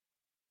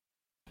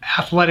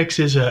athletics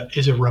is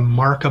a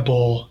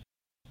remarkable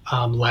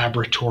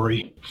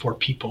laboratory for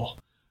people.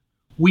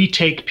 We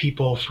take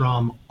people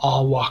from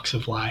all walks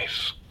of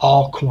life,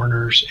 all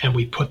corners, and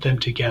we put them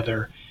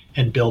together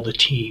and build a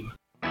team.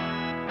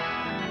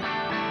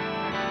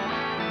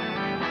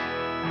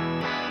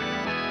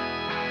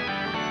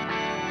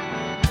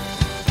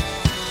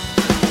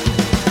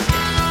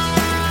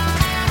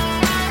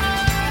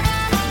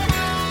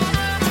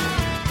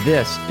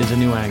 This is A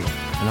New Angle,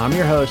 and I'm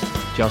your host,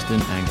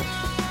 Justin Angle.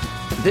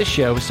 This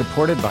show is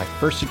supported by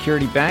First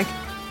Security Bank,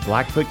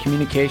 Blackfoot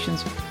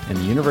Communications, and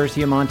the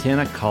University of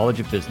Montana College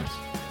of Business.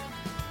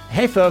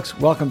 Hey folks,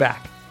 welcome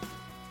back.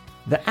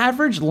 The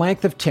average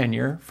length of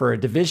tenure for a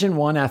Division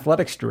I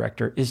athletics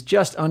director is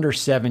just under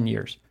 7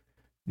 years.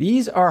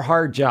 These are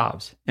hard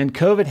jobs, and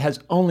COVID has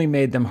only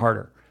made them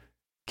harder.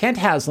 Kent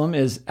Haslam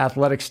is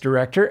athletics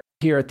director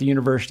here at the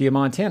University of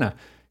Montana.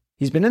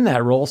 He's been in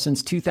that role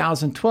since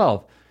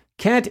 2012.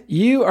 Kent,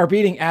 you are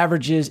beating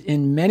averages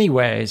in many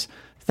ways.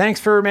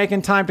 Thanks for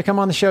making time to come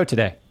on the show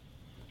today.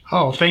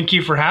 Oh, thank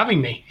you for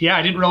having me. Yeah,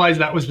 I didn't realize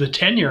that was the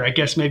tenure. I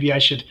guess maybe I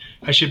should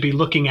be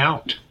looking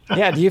out.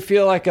 Yeah, do you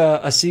feel like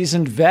a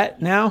seasoned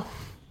vet now?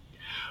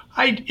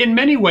 In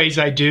many ways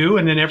I do,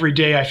 and then every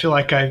day I feel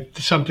like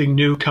something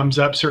new comes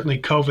up.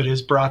 Certainly COVID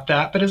has brought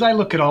that. But as I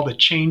look at all the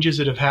changes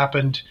that have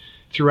happened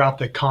throughout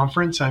the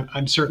conference,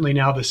 I'm certainly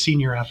now the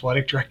senior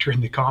athletic director in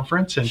the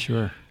conference, and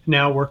Sure.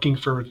 Now working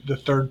for the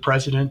third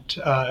president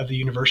of the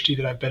university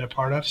that I've been a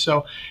part of.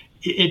 So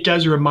it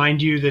does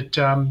remind you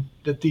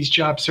that these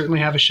jobs certainly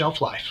have a shelf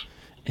life.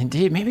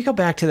 Indeed. Maybe go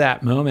back to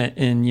that moment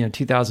in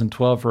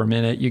 2012 for a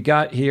minute. You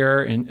got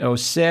here in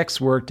 2006,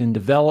 worked in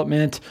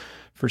development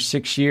for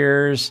 6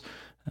 years.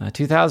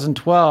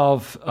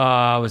 2012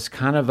 was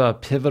kind of a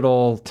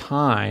pivotal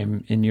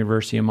time in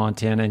University of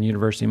Montana and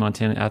University of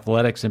Montana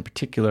athletics in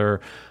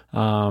particular.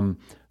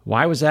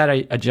 Why was that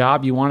a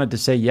job you wanted to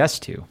say yes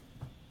to?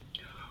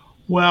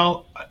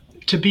 Well,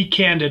 to be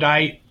candid,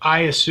 I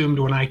assumed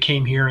when I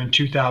came here in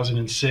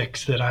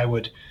 2006 that I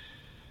would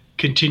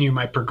continue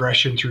my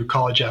progression through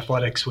college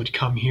athletics, would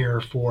come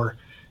here for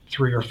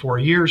 3 or 4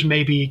 years,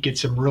 maybe get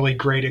some really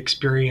great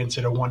experience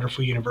at a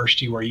wonderful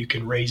university where you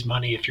can raise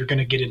money. If you're going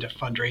to get into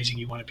fundraising,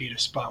 you want to be at a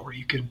spot where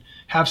you can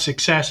have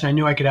success. And I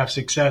knew I could have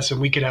success,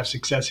 and we could have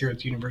success here at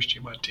the University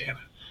of Montana.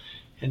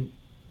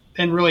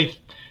 And really,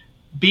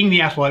 being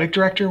the athletic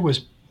director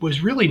was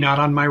really not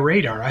on my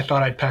radar. I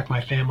thought I'd pack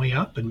my family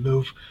up and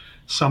move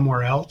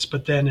somewhere else.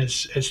 But then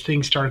as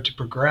things started to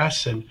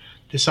progress and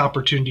this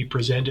opportunity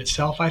presented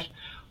itself,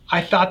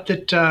 I thought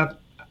that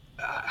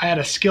I had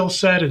a skill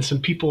set and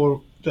some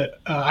people that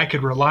I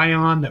could rely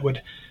on that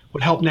would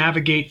help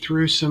navigate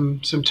through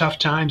some tough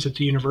times at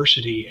the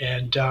university.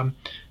 And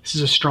this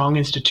is a strong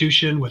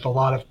institution with a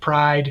lot of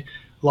pride,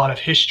 a lot of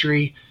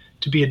history.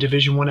 To be a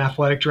Division I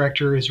athletic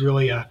director is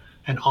really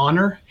an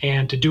honor,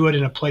 and to do it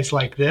in a place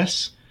like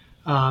this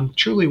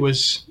truly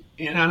was,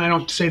 and I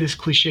don't say this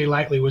cliche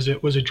lightly, was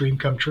a dream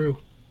come true.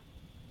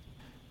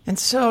 And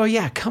so,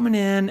 yeah, coming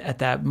in at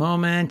that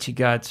moment, you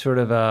got sort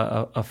of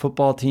a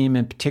football team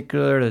in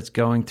particular that's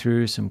going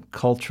through some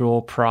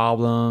cultural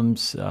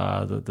problems.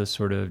 The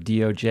sort of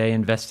DOJ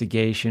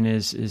investigation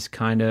is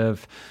kind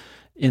of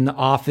in the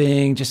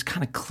offing, just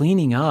kind of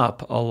cleaning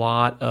up a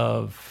lot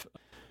of,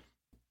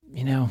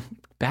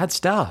 bad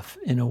stuff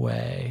in a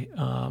way.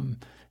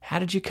 How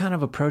did you kind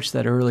of approach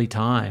that early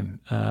time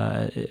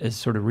as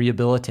sort of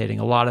rehabilitating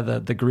a lot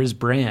of the Grizz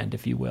brand,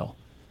 if you will?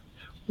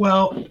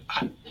 Well,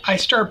 I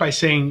start by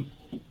saying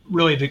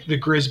really the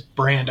Grizz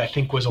brand, I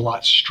think, was a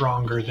lot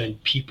stronger than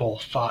people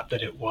thought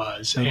that it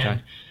was. Okay.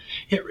 And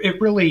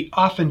it really,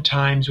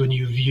 oftentimes when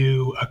you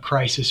view a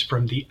crisis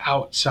from the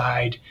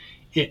outside,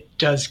 it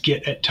does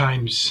get at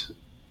times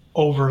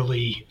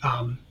overly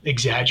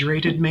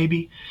exaggerated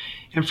maybe.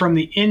 And from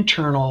the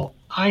internal,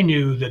 I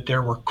knew that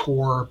there were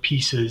core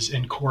pieces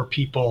and core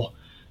people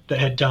that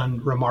had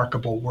done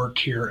remarkable work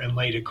here and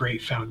laid a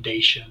great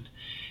foundation.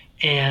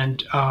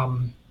 And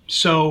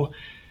so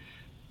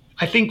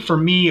I think for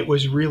me, it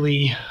was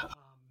really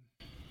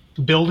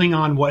building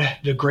on what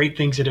the great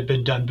things that had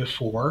been done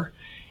before,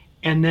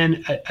 and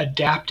then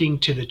adapting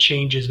to the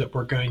changes that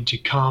were going to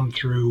come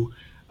through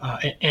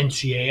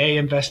NCAA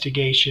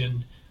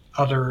investigation,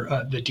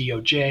 the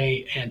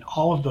DOJ, and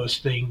all of those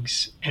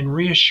things, and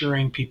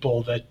reassuring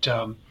people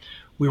that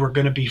we were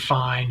going to be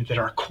fine, that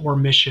our core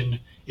mission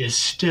is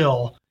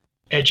still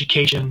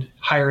education,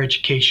 higher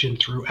education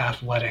through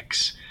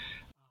athletics.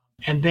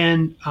 And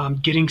then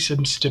getting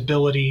some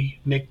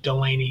stability. Mick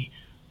Delaney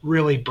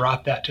really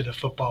brought that to the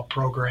football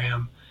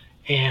program,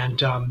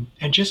 and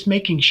just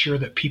making sure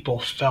that people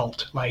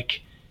felt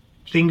like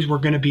things were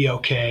going to be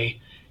okay,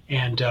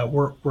 and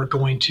we're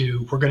going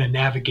to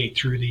navigate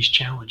through these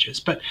challenges.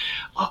 But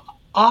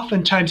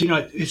oftentimes,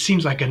 it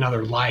seems like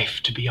another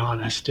life, to be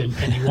honest, and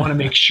you want to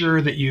make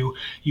sure that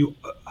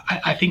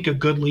I think a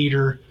good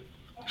leader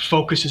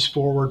focuses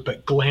forward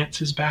but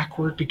glances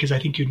backward, because I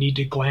think you need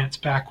to glance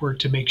backward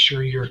to make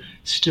sure you're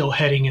still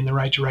heading in the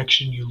right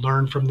direction. You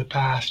learn from the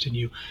past and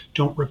you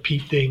don't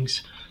repeat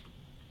things.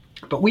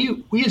 But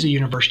we as a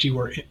university we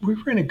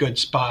were in a good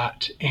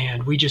spot,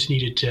 and we just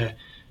needed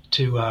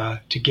to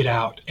get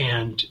out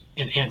and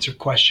answer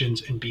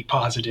questions and be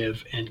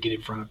positive and get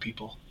in front of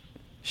people.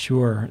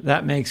 Sure,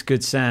 that makes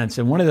good sense.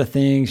 And one of the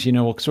things,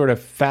 we'll sort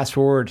of fast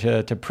forward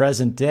to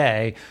present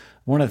day.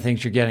 One of the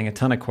things you're getting a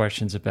ton of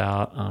questions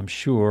about, I'm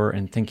sure,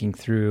 and thinking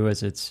through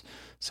as it's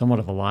somewhat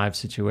of a live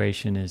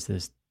situation is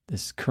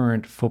this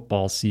current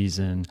football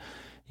season.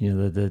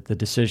 The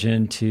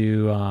decision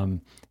to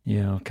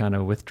kind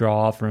of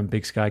withdraw from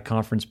Big Sky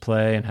Conference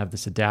play and have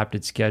this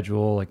adapted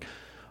schedule. Like,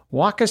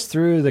 walk us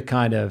through the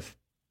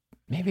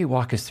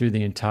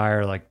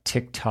entire like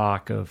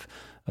TikTok of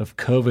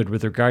COVID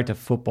with regard to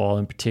football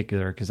in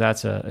particular, because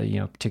that's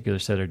a particular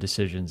set of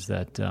decisions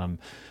that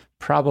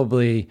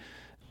probably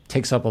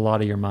takes up a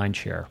lot of your mind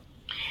share.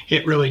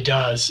 It really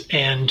does.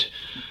 And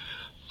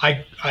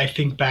I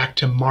think back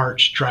to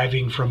March,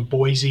 driving from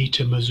Boise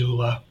to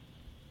Missoula.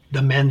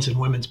 The men's and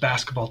women's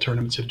basketball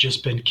tournaments have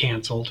just been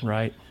canceled.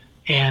 Right.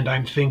 And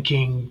I'm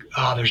thinking,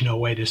 there's no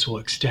way this will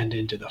extend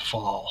into the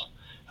fall.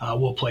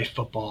 We'll play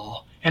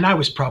football. And I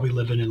was probably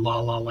living in la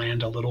la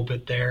land a little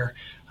bit there.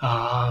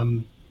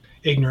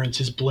 Ignorance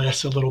is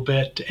bliss a little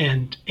bit.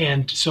 And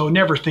so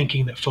never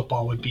thinking that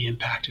football would be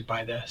impacted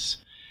by this.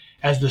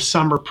 As the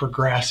summer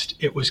progressed,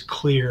 it was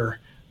clear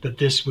that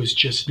this was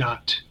just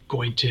not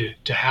going to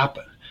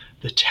happen.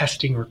 The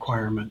testing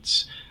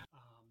requirements,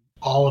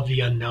 all of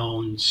the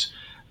unknowns,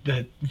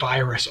 the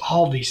virus,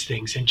 all these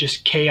things, and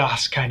just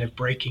chaos kind of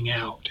breaking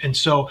out. And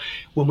so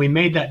when we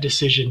made that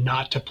decision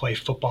not to play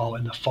football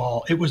in the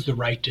fall, it was the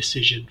right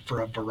decision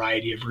for a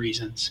variety of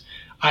reasons.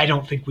 I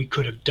don't think we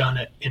could have done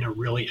it in a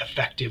really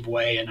effective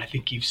way. And I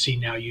think you've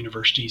seen now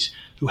universities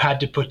who had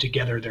to put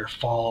together their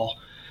fall.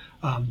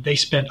 They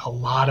spent a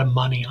lot of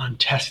money on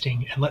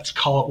testing, and let's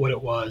call it what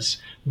it was.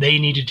 They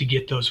needed to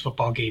get those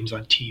football games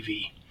on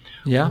TV.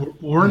 Yeah.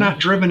 We're not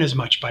driven as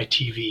much by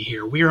TV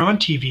here. We are on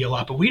TV a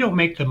lot, but we don't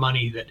make the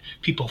money that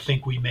people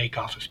think we make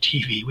off of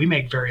TV. We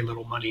make very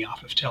little money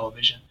off of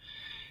television.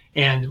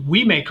 And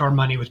we make our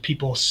money with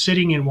people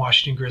sitting in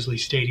Washington Grizzly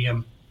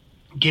Stadium,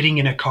 getting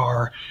in a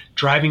car,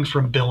 driving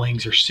from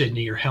Billings or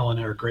Sydney or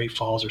Helena or Great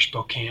Falls or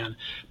Spokane,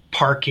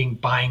 parking,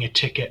 buying a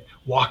ticket,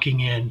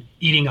 walking in,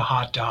 eating a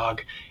hot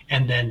dog,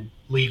 and then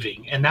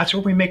leaving. And that's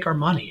where we make our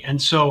money.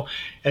 And so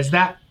as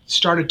that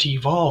started to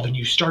evolve and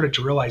you started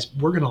to realize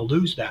we're going to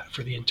lose that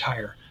for the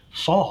entire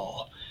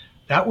fall,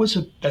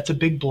 that's a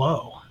big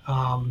blow.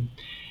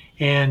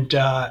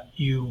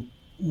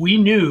 We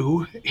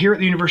knew here at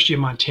the University of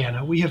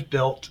Montana, we have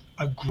built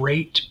a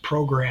great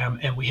program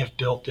and we have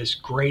built this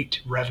great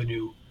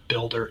revenue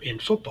builder in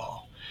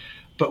football.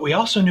 But we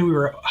also knew we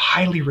were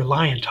highly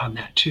reliant on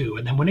that too.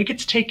 And then when it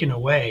gets taken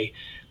away,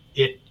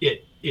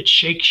 it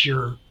shakes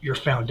your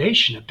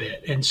foundation a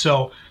bit. And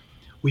so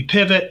we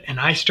pivot, and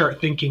I start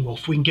thinking, well,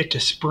 if we can get to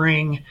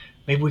spring,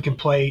 maybe we can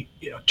play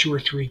 2 or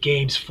 3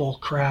 games, full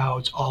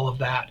crowds, all of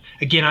that.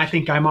 Again, I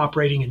think I'm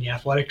operating in the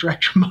athletic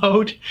director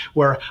mode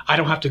where I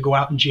don't have to go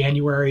out in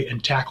January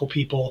and tackle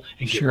people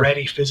and get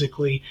ready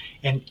physically.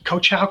 And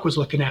Coach Houck was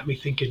looking at me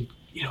thinking,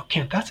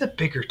 Kent, that's a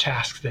bigger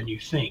task than you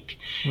think.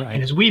 Right.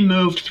 And as we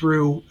moved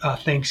through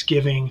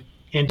Thanksgiving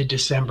into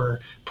December,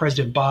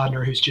 President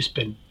Bodner, who's just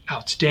been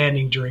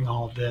outstanding during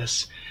all of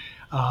this,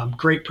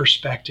 great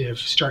perspective,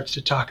 starts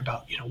to talk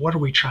about, what are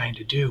we trying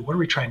to do? What are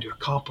we trying to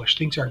accomplish?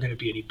 Things aren't going to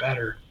be any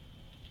better.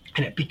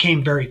 And it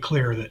became very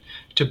clear that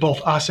to both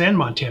us and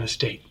Montana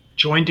State,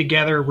 joined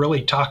together,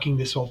 really talking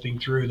this whole thing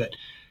through, that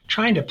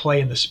trying to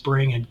play in the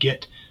spring and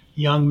get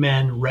young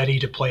men ready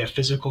to play a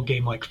physical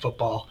game like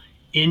football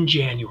in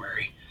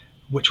January,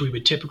 which we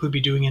would typically be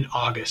doing in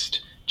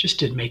August, just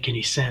didn't make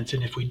any sense.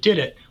 And if we did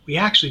it, we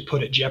actually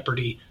put at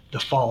jeopardy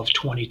the fall of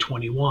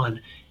 2021,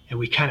 and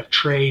we kind of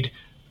trade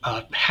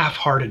a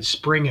half-hearted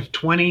spring of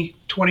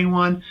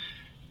 2021,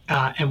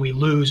 and we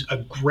lose a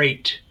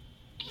great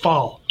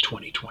fall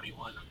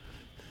 2021.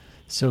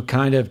 So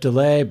kind of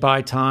delay,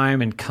 buy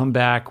time, and come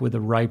back with the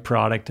right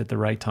product at the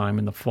right time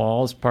in the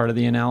fall is part of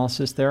the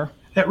analysis there?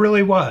 That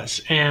really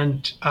was.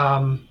 And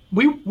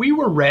we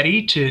were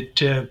ready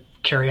to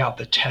carry out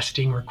the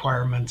testing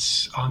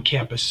requirements.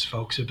 On-campus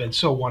folks have been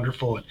so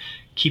wonderful at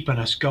keeping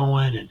us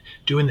going and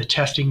doing the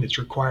testing that's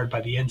required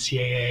by the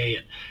NCAA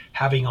and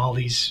having all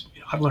these.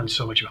 I've learned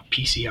so much about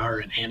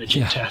PCR and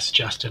antigen tests,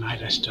 Justin.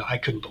 I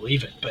couldn't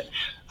believe it. But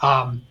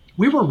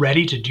we were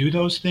ready to do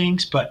those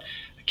things. But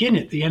again,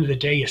 at the end of the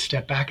day, you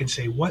step back and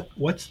say,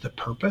 what's the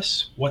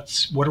purpose?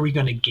 What are we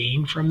going to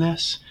gain from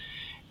this?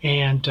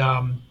 And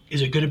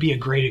is it going to be a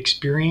great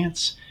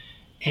experience?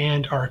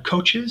 And our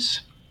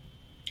coaches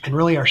and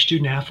really our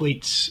student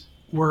athletes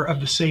were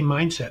of the same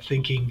mindset,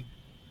 thinking,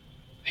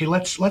 hey,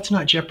 let's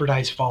not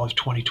jeopardize fall of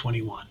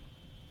 2021.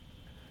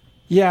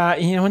 Yeah,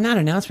 when that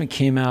announcement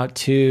came out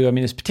too, I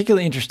mean, it's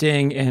particularly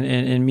interesting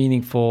and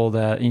meaningful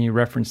that, and you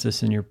referenced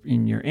this in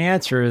your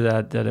answer,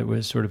 that it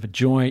was sort of a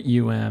joint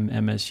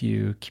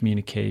UM-MSU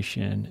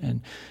communication.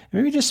 And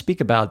maybe just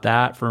speak about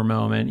that for a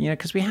moment,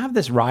 because we have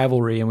this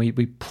rivalry and we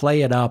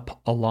play it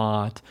up a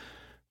lot.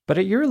 But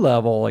at your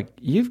level, like,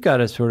 you've got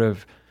to sort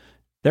of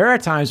There are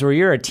times where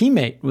you're a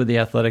teammate with the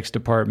athletics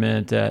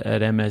department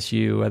at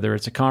MSU, whether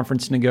it's a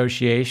conference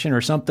negotiation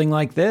or something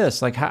like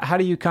this. Like, how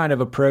do you kind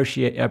of approach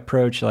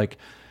like,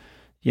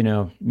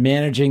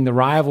 managing the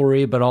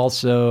rivalry, but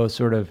also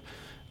sort of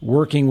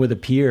working with a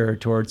peer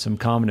towards some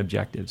common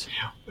objectives?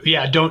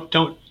 Yeah, don't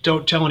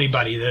tell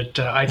anybody that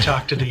I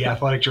talk to the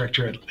athletic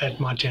director at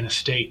Montana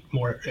State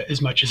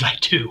as much as I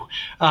do,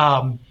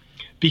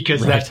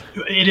 because Right.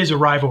 it is a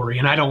rivalry,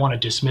 and I don't want to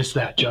dismiss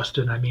that,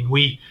 Justin. I mean,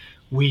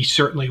 we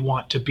certainly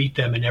want to beat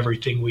them in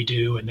everything we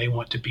do, and they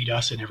want to beat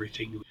us in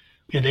everything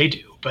and they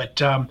do. But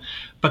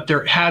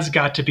there has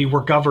got to be.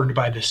 We're governed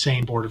by the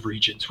same Board of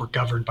Regents. We're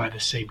governed by the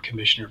same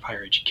Commissioner of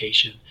Higher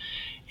Education,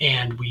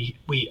 and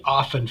we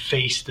often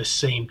face the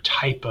same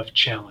type of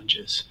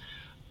challenges.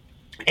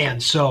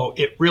 And so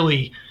it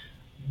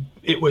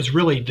was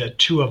really the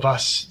two of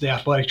us, the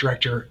athletic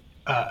director,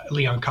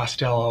 Leon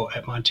Costello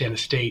at Montana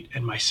State,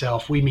 and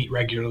myself. We meet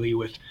regularly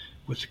with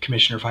the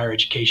Commissioner of Higher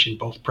Education,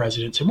 both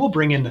presidents, and we'll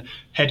bring in the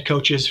head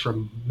coaches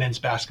from men's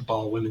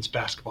basketball, women's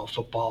basketball,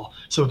 football,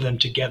 some of them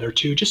together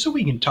too, just so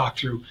we can talk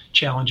through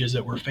challenges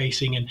that we're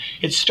facing. And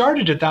it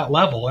started at that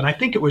level. And I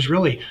think it was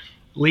really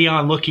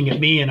Leon looking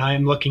at me and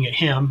I'm looking at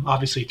him,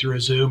 obviously through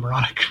a Zoom or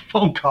on a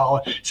phone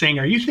call, saying,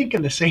 "Are you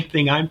thinking the same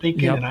thing I'm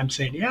thinking?" Yep. And I'm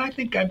saying, "Yeah, I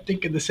think I'm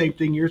thinking the same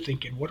thing you're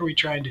thinking. What are we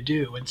trying to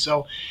do?" And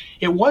so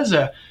it was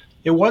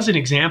an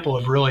example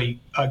of really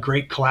a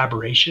great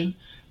collaboration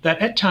that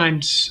at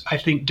times I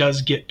think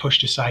does get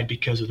pushed aside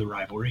because of the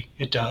rivalry.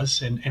 It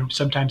does, and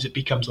sometimes it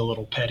becomes a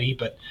little petty.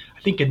 But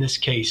I think in this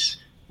case,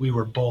 we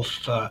were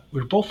both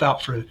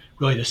out for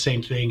really the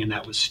same thing, and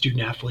that was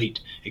student athlete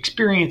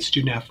experience,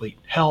 student athlete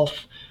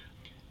health,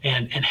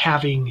 and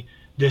having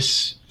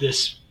this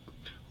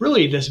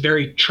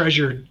very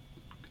treasured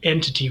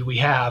entity we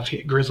have,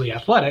 Grizzly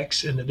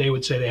Athletics, and that they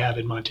would say they have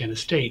in Montana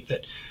State,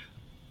 that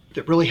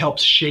really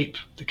helps shape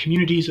the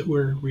communities that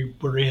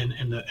we're in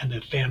and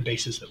the fan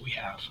bases that we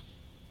have.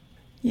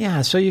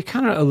 Yeah, so you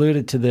kind of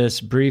alluded to this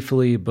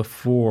briefly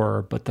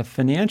before, but the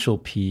financial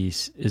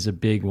piece is a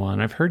big one.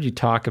 I've heard you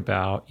talk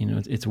about,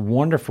 it's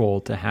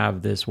wonderful to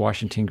have this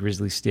Washington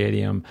Grizzly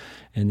Stadium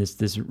and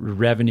this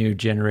revenue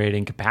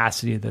generating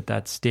capacity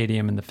that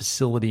stadium and the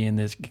facility and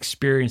this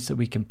experience that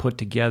we can put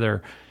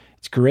together.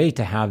 It's great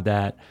to have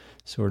that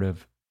sort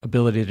of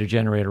ability to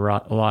generate a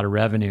lot of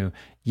revenue.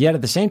 Yet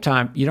at the same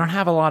time, you don't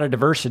have a lot of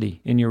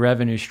diversity in your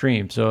revenue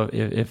stream. So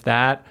if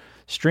that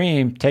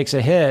stream takes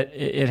a hit,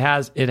 it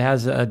has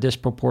a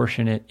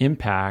disproportionate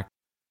impact.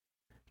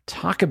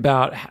 Talk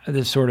about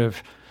this sort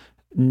of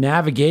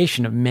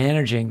navigation of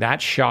managing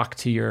that shock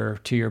to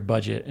your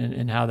budget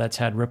and how that's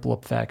had ripple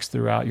effects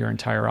throughout your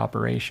entire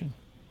operation.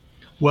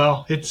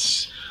 Well,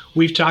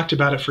 we've talked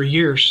about it for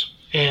years,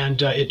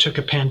 and it took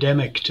a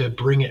pandemic to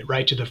bring it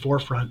right to the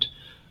forefront.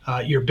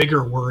 Your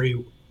bigger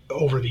worry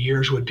over the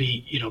years would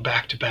be,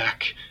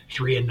 back-to-back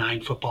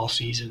 3-9 football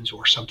seasons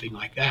or something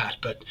like that.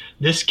 But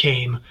this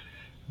came.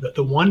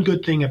 The one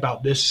good thing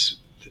about this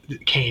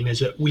came is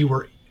that we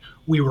were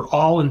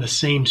all in the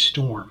same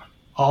storm.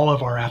 All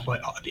of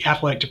the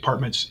athletic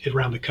departments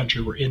around the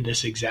country were in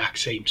this exact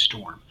same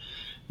storm.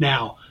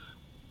 Now,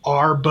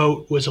 our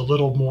boat was a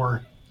little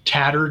more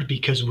tattered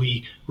because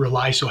we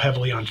rely so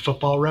heavily on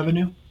football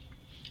revenue,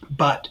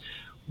 but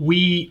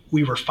we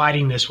were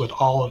fighting this with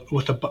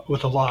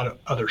a lot of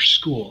other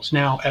schools.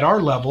 Now, at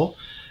our level,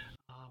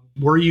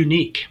 we're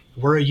unique.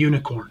 We're a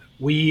unicorn.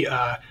 We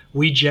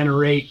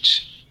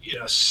generate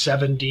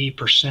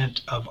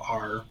 70% of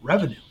our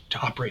revenue to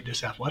operate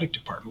this athletic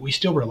department. We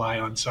still rely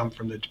on some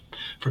from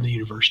the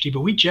university, but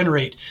we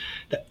generate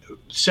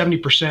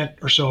 70%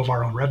 or so of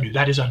our own revenue.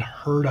 That is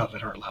unheard of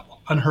at our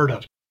level. Unheard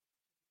of.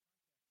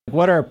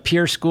 What are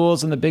peer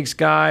schools in the Big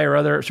Sky or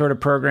other sort of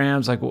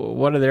programs? Like,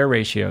 what are their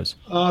ratios?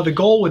 The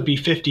goal would be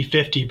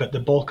 50-50, but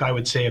the bulk, I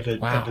would say, of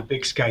the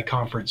Big Sky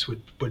Conference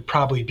would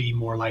probably be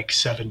more like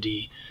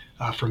 70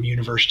 from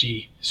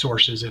university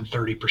sources and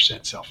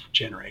 30%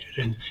 self-generated.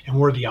 And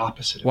we're the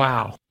opposite.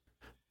 Wow.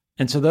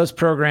 And so those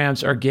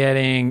programs are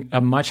getting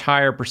a much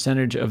higher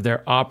percentage of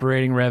their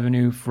operating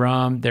revenue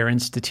from their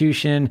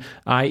institution,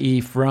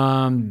 i.e.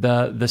 from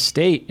the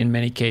state in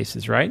many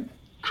cases, right?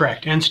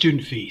 Correct. And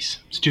student fees.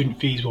 Student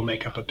fees will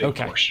make up a big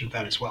portion of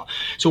that as well.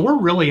 So we're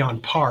really on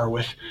par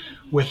with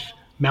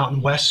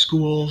Mountain West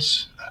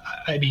schools.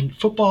 I mean,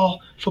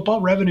 football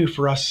revenue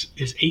for us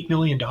is $8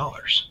 million.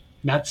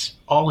 That's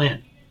all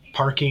in.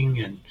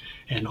 Parking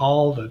and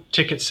all the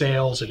ticket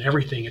sales and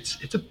everything. It's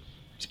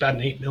about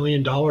an $8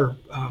 million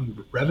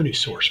revenue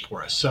source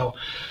for us. So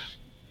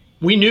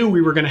we knew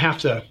we were going to have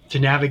to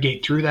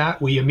navigate through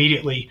that. We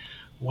immediately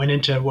went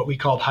into what we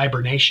called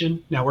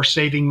hibernation. Now we're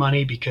saving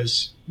money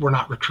because we're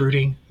not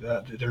recruiting.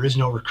 There is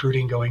no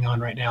recruiting going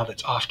on right now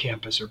that's off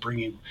campus or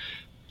bringing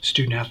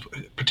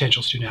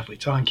potential student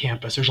athletes on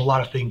campus. There's a lot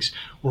of things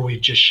where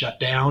we've just shut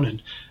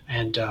down,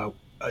 and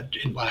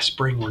in last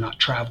spring we're not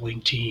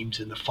traveling teams.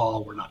 In the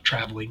fall we're not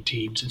traveling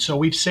teams, and so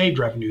we've saved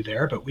revenue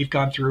there. But we've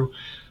gone through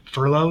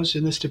furloughs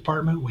in this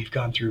department. We've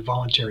gone through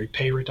voluntary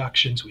pay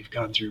reductions. We've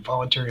gone through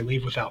voluntary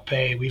leave without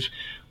pay. We've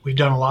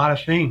done a lot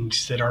of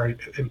things that our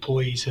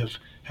employees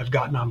have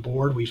gotten on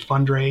board. We've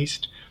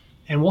fundraised,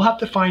 and we'll have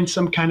to find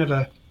some kind of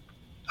a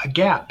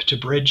gap to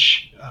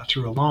bridge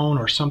through a loan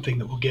or something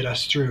that will get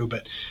us through.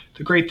 But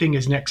the great thing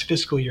is next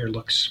fiscal year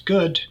looks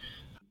good.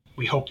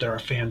 We hope that our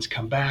fans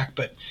come back,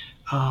 but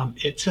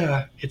it's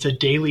a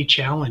daily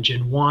challenge,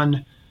 and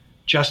one,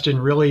 Justin,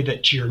 really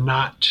that you're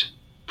not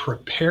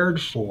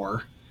prepared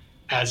for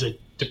as a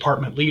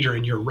department leader.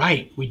 And you're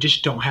right, we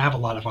just don't have a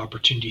lot of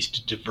opportunities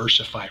to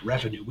diversify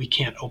revenue. We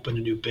can't open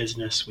a new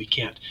business. We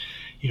can't,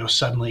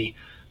 suddenly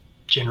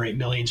generate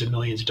millions and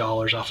millions of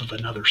dollars off of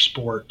another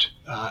sport.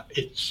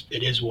 It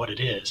is what it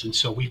is. And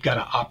so we've got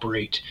to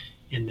operate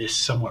in this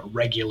somewhat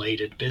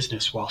regulated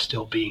business while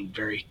still being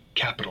very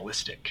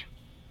capitalistic.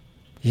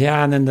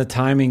 Yeah, and then the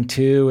timing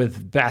too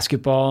with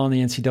basketball and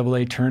the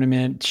NCAA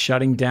tournament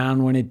shutting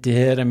down when it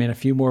did. I mean, a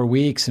few more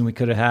weeks and we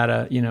could have had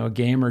a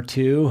game or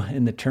two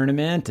in the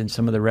tournament and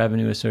some of the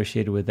revenue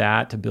associated with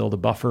that to build a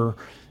buffer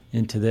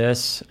into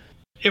this.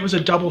 It was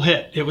a double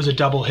hit.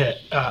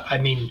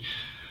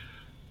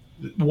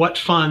 What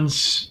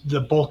funds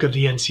the bulk of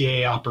the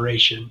NCAA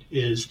operation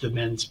is the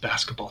men's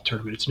basketball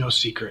tournament. It's no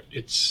secret.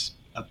 It's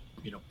a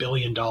 $1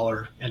 billion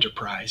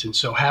enterprise. And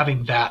so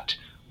having that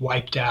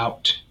wiped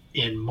out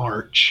in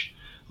March,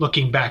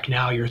 looking back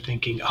now, you're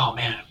thinking, oh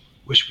man,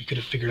 wish we could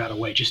have figured out a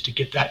way just to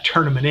get that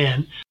tournament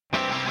in.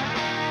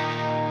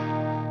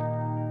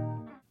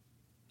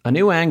 A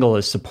New Angle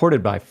is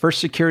supported by First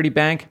Security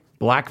Bank,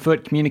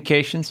 Blackfoot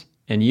Communications,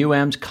 and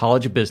UM's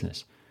College of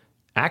Business.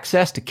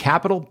 Access to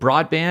capital,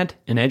 broadband,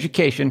 and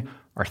education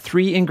are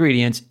 3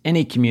 ingredients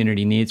any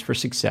community needs for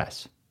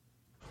success.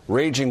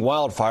 Raging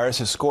wildfires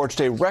have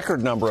scorched a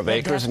record number of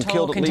acres and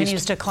killed at least 31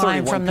 continues to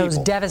climb from those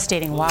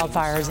devastating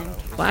wildfires.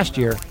 Last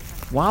year,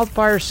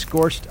 wildfires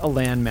scorched a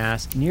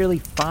landmass nearly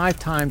 5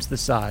 times the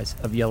size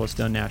of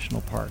Yellowstone National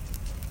Park.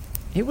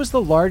 It was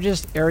the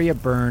largest area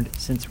burned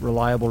since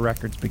reliable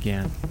records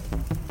began.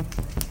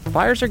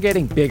 Fires are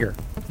getting bigger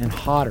and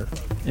hotter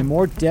and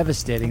more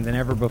devastating than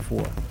ever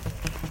before.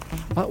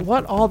 But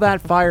what all that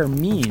fire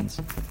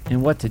means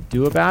and what to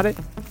do about it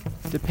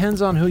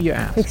depends on who you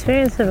ask. The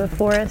experience of a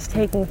forest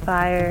taking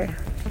fire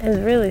is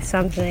really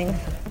something.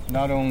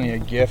 Not only a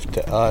gift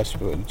to us,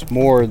 but it's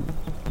more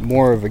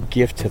of a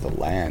gift to the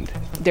land.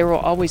 There will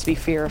always be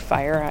fear of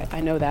fire.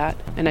 I know that,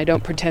 and I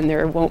don't pretend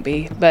there won't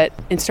be, but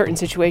in certain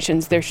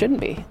situations there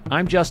shouldn't be.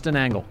 I'm Justin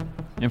Angle,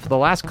 and for the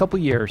last couple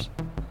years,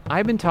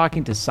 I've been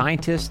talking to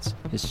scientists,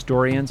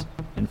 historians,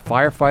 and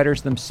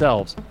firefighters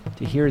themselves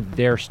to hear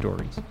their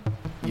stories.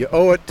 You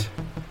owe it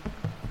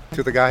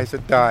to the guys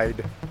that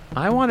died.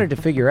 I wanted to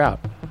figure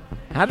out,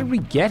 how did we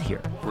get here?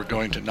 We're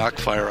going to knock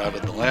fire out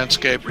of the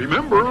landscape.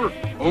 Remember,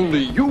 only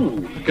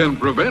you can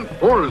prevent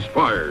forest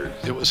fires.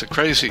 It was a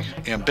crazy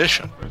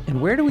ambition. And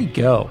where do we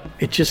go?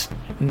 It just,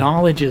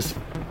 knowledge is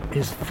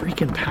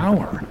freaking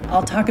power.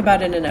 I'll talk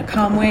about it in a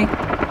calm way,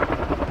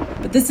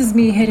 but this is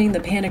me hitting the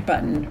panic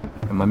button.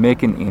 Am I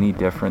making any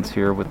difference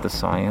here with the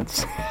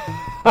science?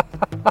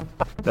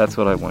 That's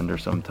what I wonder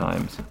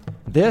sometimes.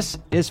 This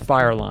is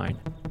Fireline,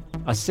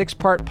 a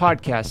 6-part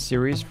podcast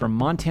series from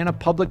Montana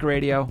Public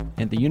Radio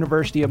and the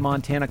University of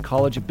Montana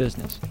College of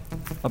Business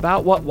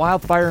about what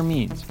wildfire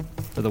means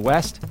for the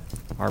West,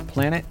 our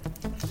planet,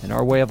 and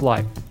our way of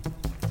life.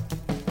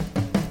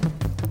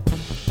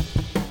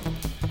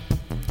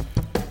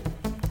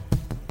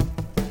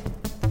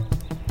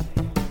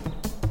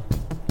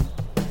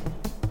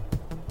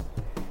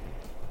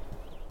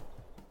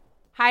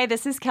 Hi,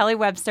 this is Kelly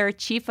Webster,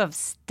 Chief of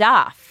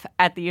Staff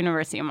at the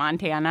University of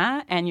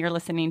Montana, and you're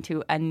listening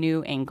to A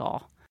New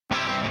Angle.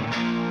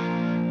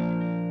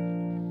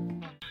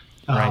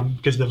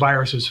 Because the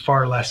virus was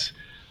far less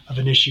of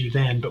an issue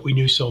then, but we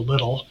knew so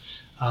little.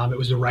 It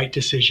was the right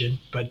decision.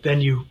 But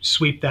then you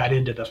sweep that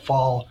into the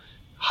fall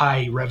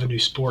high revenue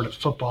sport of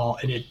football,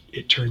 and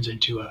it turns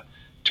into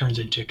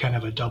kind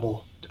of a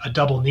double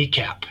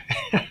kneecap.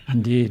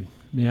 Indeed,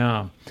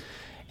 yeah.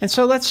 And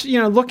so let's,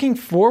 looking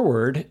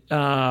forward,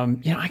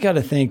 I got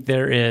to think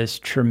there is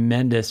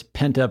tremendous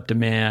pent-up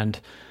demand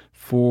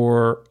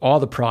for all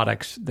the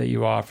products that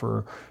you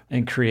offer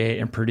and create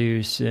and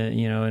produce,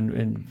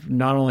 and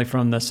not only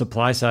from the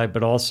supply side,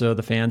 but also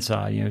the fan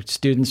side.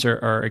 Students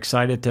are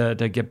excited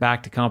to get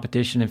back to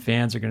competition, and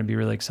fans are going to be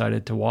really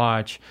excited to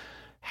watch.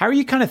 How are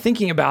you kind of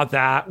thinking about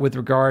that with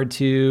regard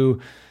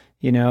to,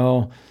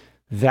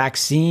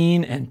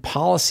 vaccine and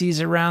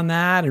policies around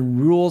that and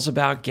rules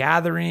about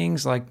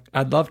gatherings? Like,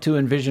 I'd love to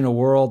envision a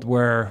world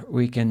where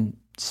we can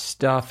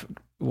stuff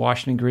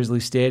Washington Grizzly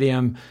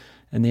Stadium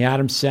and the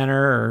Adams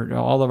Center or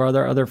all of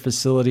our other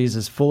facilities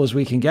as full as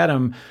we can get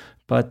them.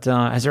 But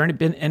has there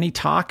been any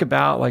talk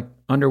about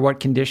under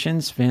what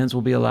conditions fans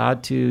will be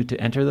allowed to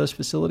enter those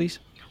facilities?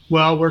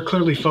 Well, we're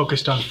clearly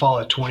focused on fall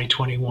of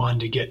 2021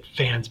 to get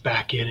fans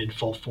back in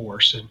full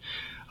force. And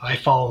I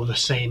follow the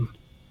same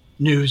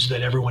news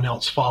that everyone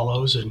else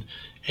follows, and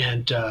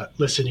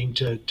listening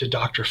to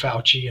Dr.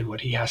 Fauci and what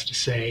he has to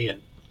say,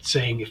 and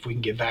saying if we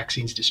can get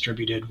vaccines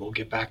distributed, we'll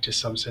get back to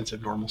some sense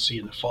of normalcy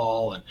in the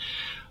fall. And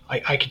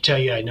I can tell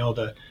you, I know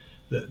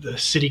the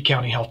city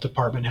county health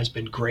department has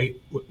been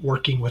great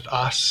working with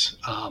us.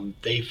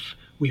 They've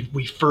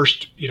we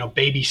first,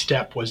 baby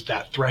step was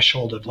that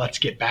threshold of let's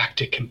get back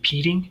to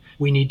competing.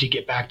 We need to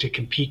get back to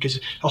compete, because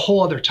a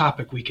whole other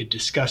topic we could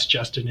discuss,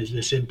 Justin, is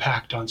this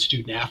impact on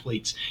student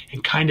athletes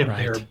and kind of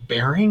their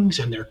bearings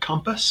and their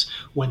compass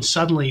when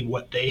suddenly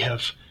what they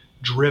have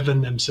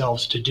driven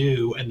themselves to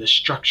do and the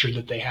structure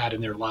that they had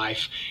in their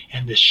life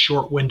and this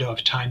short window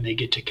of time they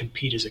get to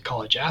compete as a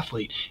college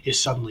athlete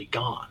is suddenly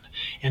gone.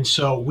 And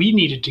so we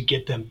needed to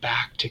get them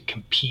back to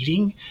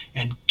competing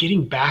and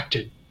getting back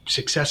to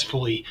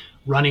successfully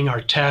running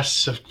our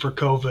tests for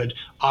COVID,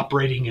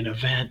 operating an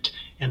event,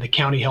 and the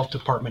county health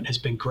department has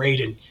been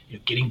great in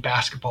getting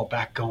basketball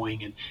back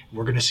going, and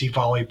we're going to see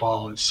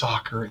volleyball and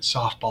soccer and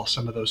softball,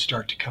 some of those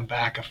start to come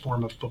back, a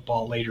form of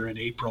football later in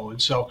April.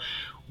 And so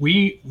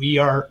we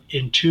are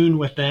in tune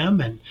with them,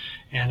 and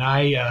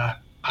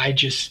I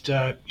just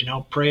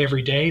pray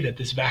every day that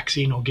this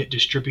vaccine will get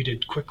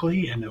distributed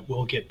quickly and that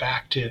we'll get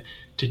back to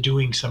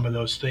doing some of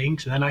those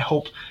things. And then I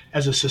hope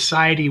as a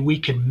society we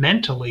can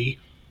mentally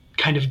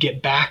kind of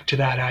get back to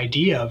that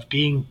idea of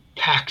being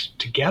packed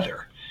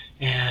together.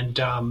 And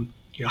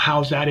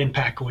how's that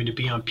impact going to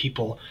be on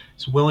people's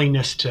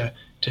willingness to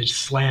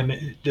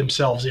slam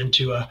themselves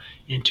into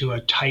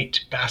a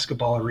tight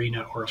basketball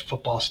arena or a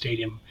football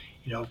stadium?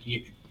 A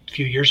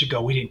few years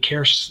ago, we didn't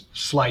care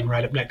sliding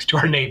right up next to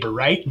our neighbor,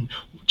 right? And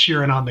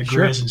cheering on the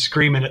Grizz and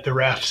screaming at the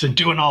refs and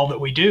doing all that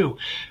we do.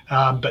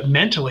 But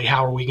mentally,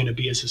 how are we going to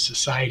be as a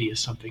society is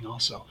something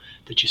also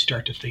that you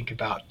start to think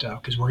about,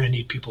 because we're going to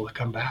need people to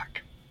come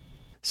back.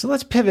 So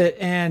let's pivot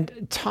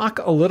and talk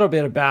a little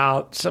bit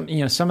about some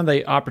of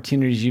the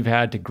opportunities you've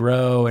had to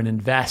grow and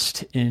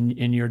invest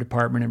in your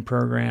department and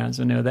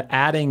programs. I know the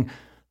adding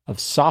of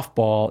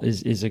softball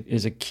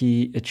is a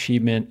key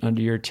achievement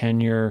under your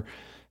tenure.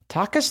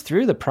 Talk us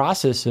through the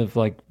process of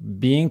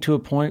being to a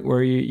point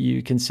where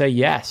you can say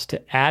yes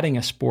to adding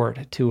a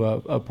sport to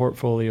a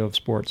portfolio of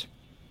sports.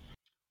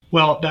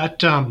 Well,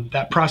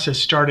 that process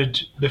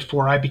started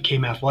before I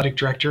became athletic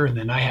director, and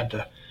then I had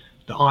the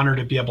honor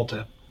to be able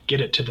to get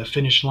it to the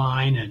finish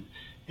line.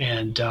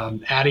 And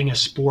adding a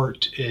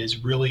sport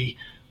is really,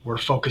 we're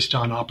focused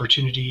on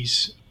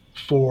opportunities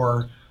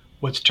for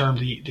what's termed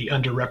the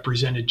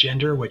underrepresented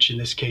gender, which in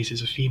this case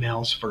is a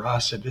females for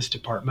us at this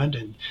department.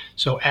 And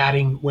so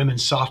adding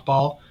women's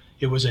softball,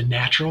 it was a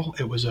natural,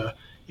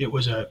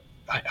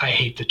 I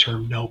hate the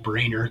term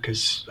no-brainer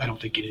because I don't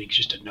think anything's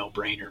just a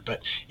no-brainer,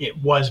 but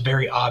it was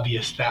very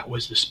obvious that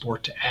was the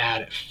sport to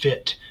add. It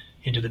fit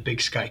into the Big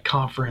Sky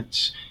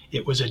Conference.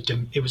 It was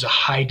a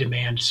high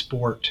demand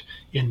sport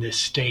in this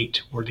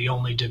state. We're the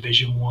only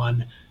Division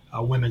I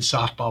women's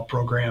softball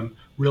program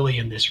really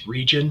in this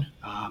region.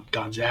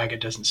 Gonzaga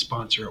doesn't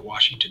sponsor it.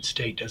 Washington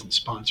State doesn't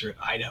sponsor it.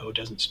 Idaho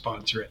doesn't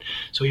sponsor it.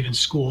 So even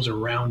schools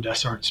around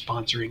us aren't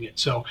sponsoring it.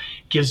 So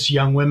it gives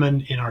young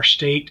women in our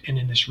state and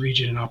in this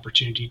region an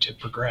opportunity to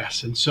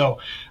progress. And so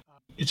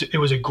it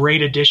was a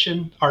great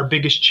addition. Our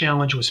biggest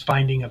challenge was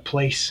finding a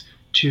place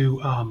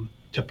to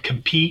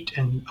compete,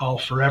 and I'll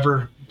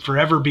forever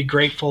be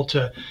grateful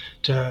to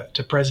then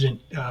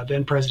President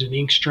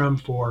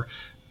Engstrom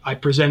I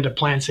presented a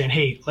plan saying,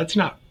 hey, let's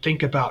not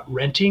think about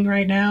renting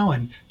right now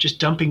and just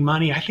dumping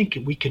money. I think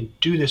we can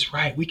do this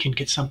right. We can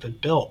get something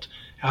built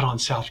out on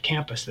South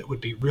Campus that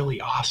would be really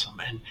awesome.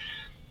 And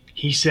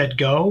he said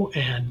go,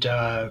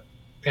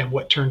 and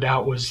what turned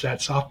out was that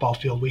softball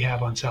field we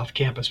have on South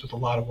Campus with a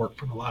lot of work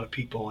from a lot of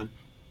people. And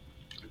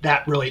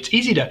that really, it's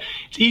easy to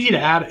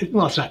add.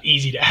 Well, it's not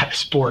easy to add a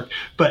sport,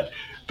 but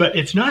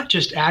it's not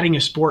just adding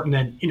a sport and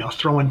then,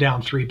 throwing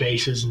down three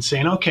bases and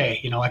saying, okay,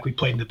 like we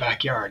played in the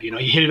backyard, you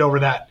hit it over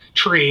that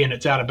tree and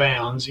it's out of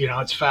bounds,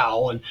 it's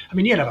foul. And I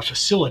mean, you gotta have a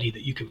facility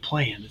that you can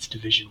play in that's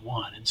Division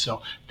I. And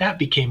so that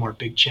became our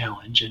big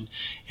challenge.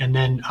 And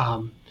then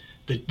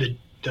the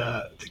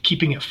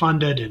keeping it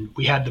funded, and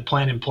we had the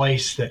plan in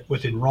place that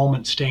with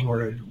enrollment staying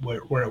where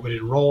it would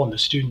enroll and the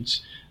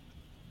students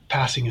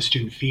passing a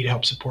student fee to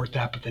help support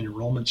that, but then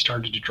enrollment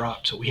started to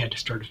drop. So we had to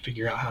start to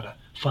figure out how to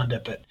fund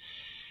it. But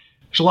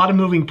there's a lot of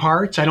moving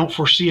parts. I don't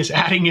foresee us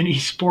adding any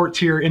sports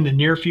here in the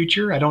near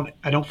future. I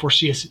don't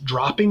foresee us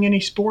dropping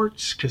any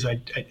sports because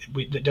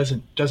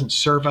that doesn't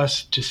serve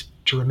us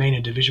to remain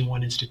a Division I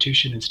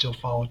institution and still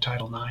follow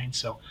Title IX.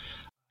 So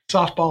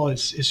softball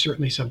is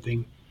certainly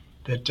something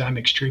that I'm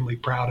extremely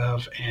proud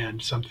of,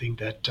 and something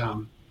that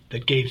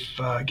gave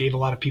a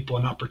lot of people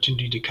an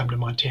opportunity to come to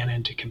Montana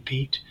and to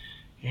compete,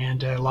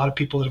 and a lot of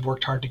people that have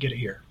worked hard to get it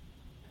here.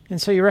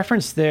 And so you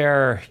referenced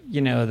there,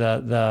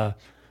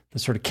 the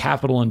sort of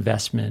capital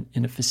investment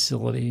in a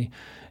facility.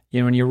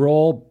 When your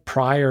role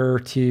prior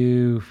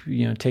to,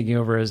 taking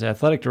over as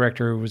athletic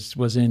director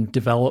was in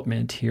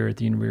development here at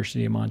the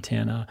University of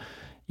Montana,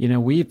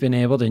 we've been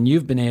able to, and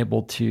you've been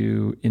able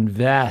to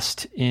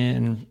invest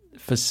in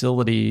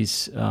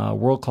facilities,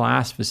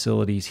 world-class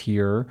facilities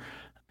here,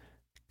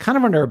 kind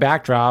of under a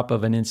backdrop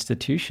of an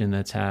institution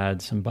that's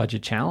had some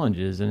budget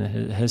challenges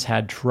and has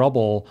had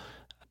trouble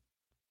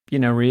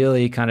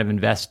really kind of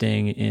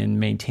investing in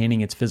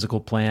maintaining its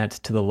physical plant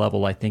to the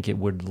level I think it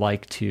would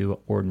like to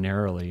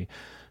ordinarily.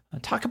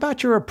 Talk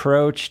about your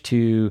approach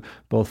to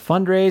both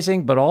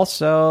fundraising, but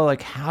also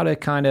like how do you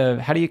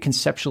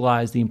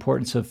conceptualize the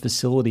importance of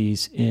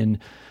facilities in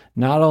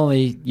not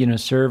only,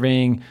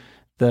 serving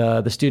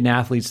the student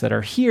athletes that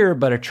are here,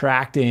 but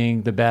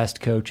attracting the best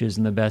coaches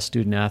and the best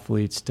student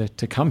athletes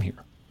to come here?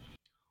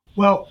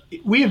 Well,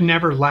 we have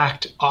never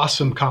lacked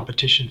awesome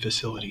competition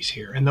facilities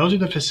here. And those are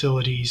the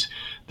facilities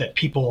that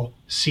people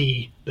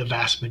see the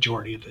vast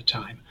majority of the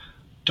time.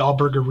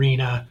 Dahlberg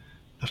Arena,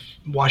 the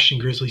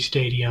Washington Grizzly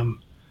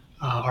Stadium,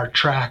 our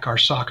track, our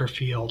soccer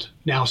field,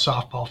 now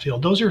softball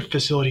field. Those are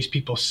facilities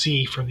people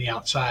see from the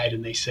outside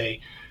and they say,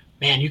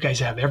 man, you guys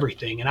have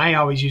everything. And I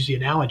always use the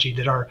analogy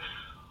that our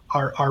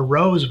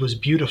rose was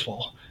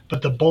beautiful,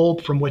 but the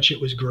bulb from which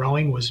it was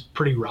growing was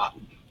pretty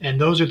rotten. And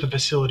those are the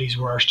facilities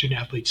where our student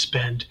athletes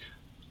spend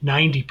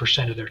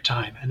 90% of their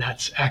time. And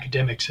that's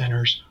academic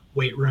centers,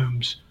 weight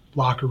rooms,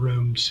 locker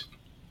rooms,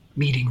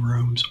 meeting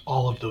rooms,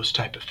 all of those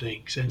type of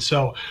things. And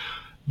so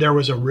there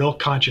was a real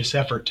conscious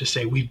effort to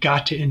say, we've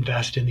got to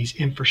invest in these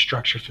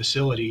infrastructure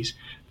facilities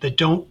that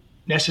don't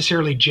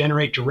necessarily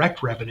generate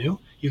direct revenue.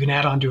 You can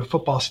add on to a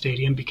football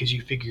stadium because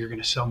you figure you're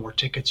going to sell more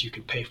tickets, you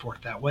can pay for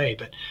it that way.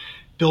 But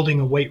building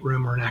a weight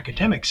room or an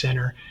academic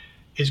center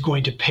is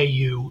going to pay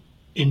you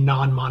in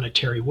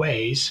non-monetary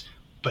ways,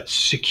 but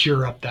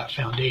secure up that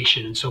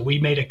foundation. And so we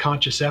made a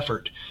conscious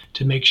effort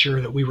to make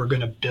sure that we were going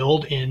to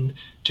build in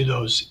to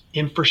those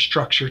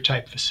infrastructure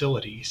type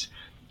facilities.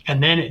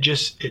 And then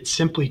it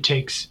simply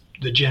takes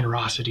the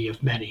generosity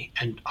of many.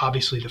 And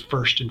obviously the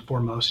first and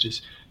foremost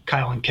is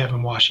Kyle and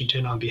Kevin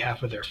Washington on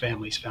behalf of their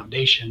family's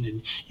foundation.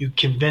 And you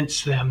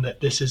convince them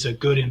that this is a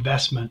good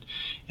investment.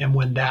 And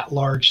when that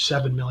large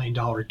 $7 million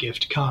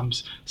gift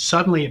comes,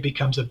 suddenly it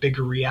becomes a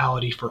bigger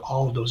reality for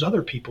all of those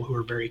other people who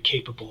are very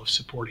capable of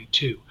supporting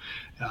too.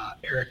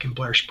 Eric and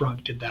Blair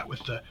Sprunk did that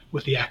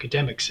with the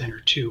academic center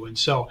too. And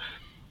so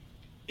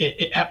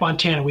at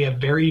Montana, we have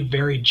very,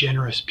 very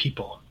generous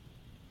people.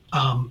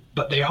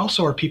 But they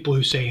also are people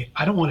who say,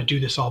 I don't want to do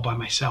this all by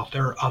myself.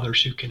 There are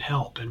others who can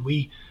help. And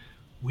we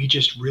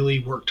just really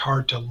worked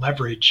hard to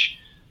leverage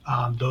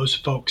those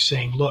folks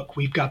saying, look,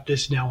 we've got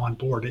this now on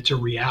board. It's a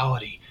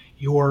reality.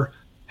 Your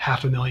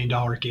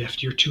 $500,000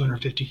 gift, your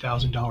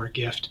 $250,000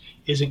 gift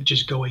isn't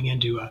just going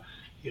into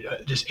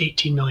this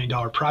 $18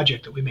 million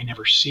project that we may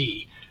never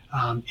see.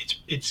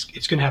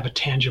 It's going to have a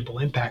tangible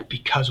impact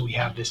because we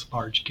have this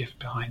large gift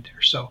behind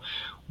there. So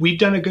we've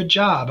done a good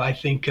job, I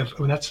think,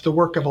 that's the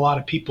work of a lot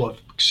of people, of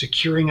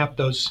securing up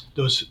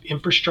those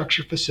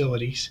infrastructure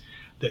facilities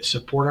that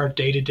support our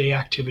day-to-day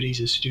activities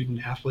as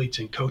student athletes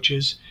and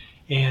coaches.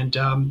 And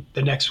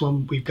the next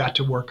one we've got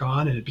to work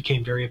on, and it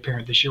became very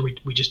apparent this year,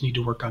 we just need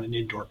to work on an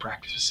indoor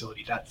practice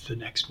facility. That's the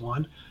next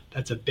one.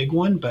 That's a big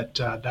one, but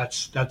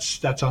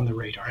that's on the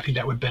radar. I think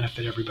that would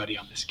benefit everybody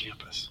on this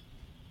campus.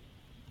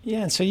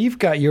 Yeah, and so you've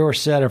got your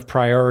set of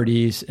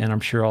priorities, and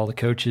I'm sure all the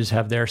coaches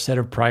have their set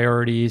of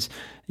priorities,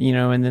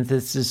 and then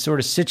this is sort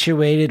of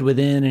situated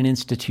within an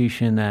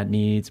institution that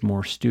needs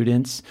more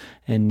students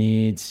and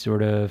needs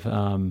sort of,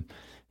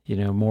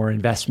 more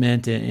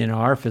investment in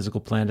our physical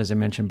plan, as I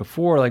mentioned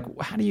before. Like,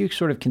 how do you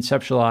sort of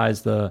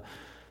conceptualize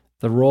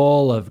the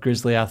role of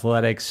Grizzly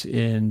Athletics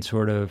in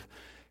sort of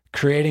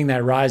creating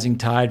that rising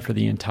tide for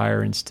the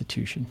entire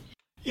institution?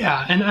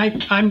 Yeah, and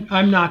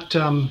I'm not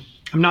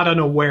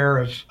unaware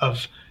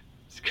of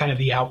kind of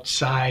the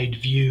outside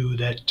view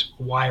that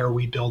why are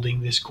we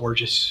building this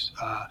gorgeous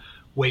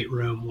weight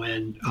room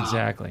when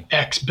exactly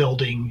X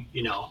building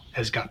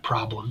has got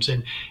problems,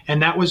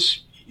 and that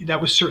was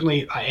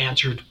certainly, I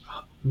answered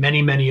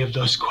many of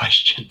those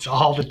questions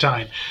all the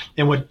time,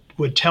 and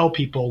would tell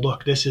people,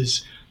 look, this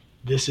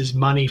is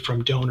money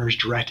from donors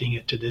directing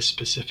it to this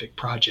specific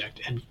project,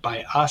 and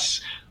by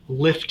us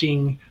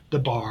lifting the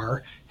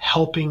bar,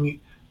 helping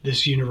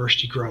this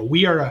university grow,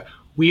 we are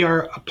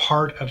a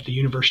part of the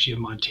University of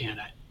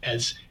Montana.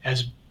 As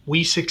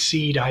we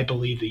succeed, I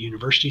believe the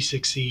university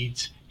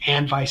succeeds,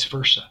 and vice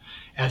versa.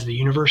 As the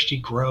university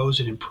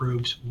grows and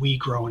improves, we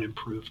grow and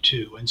improve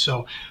too. And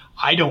so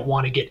I don't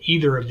want to get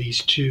either of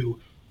these two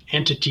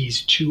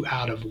entities too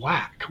out of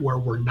whack, where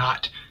we're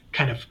not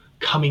kind of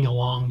coming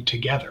along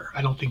together.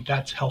 I don't think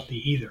that's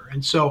healthy either.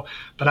 And so,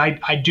 but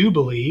I do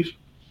believe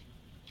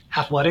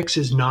athletics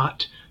is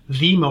not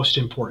the most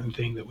important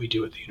thing that we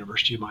do at the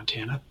University of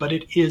Montana, but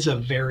it is a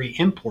very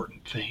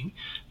important thing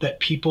that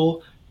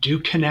people do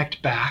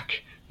connect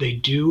back. They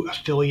do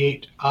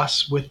affiliate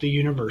us with the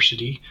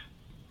university,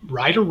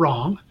 right or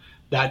wrong.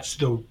 That's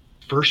the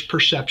first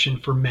perception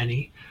for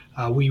many.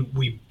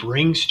 We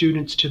bring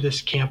students to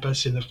this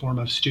campus in the form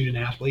of student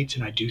athletes,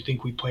 and I do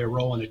think we play a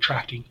role in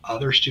attracting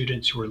other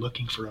students who are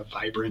looking for a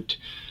vibrant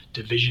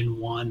Division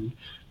I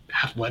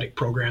athletic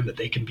program that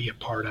they can be a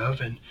part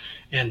of.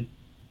 And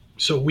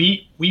so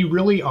we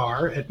really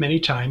are at many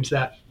times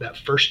that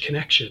first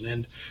connection,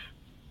 and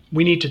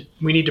we need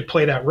to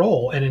play that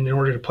role. And in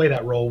order to play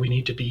that role, we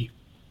need to be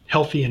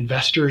healthy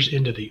investors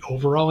into the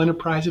overall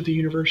enterprise of the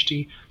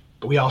university,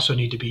 but we also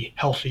need to be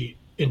healthy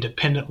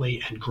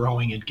independently and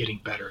growing and getting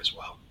better as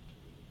well.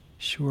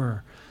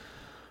 Sure.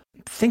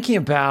 thinking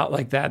about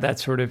like that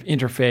sort of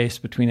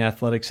interface between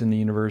athletics and the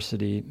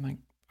university, like,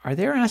 are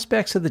there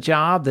aspects of the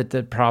job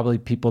that probably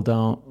people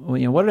don't,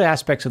 what are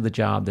aspects of the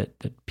job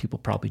that people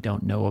probably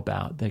don't know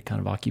about that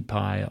kind of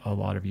occupy a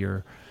lot of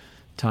your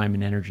time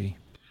and energy?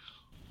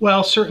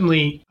 Well,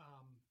 certainly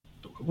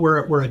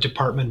we're a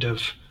department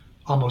of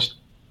almost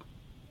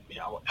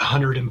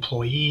 100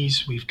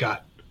 employees. We've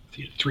got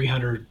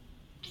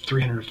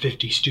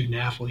 350 student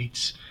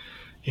athletes.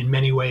 In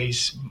many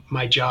ways,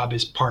 my job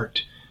is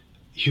part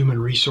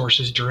human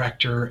resources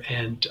director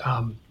and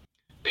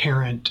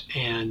parent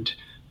and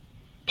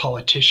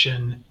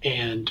politician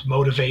and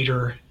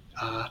motivator.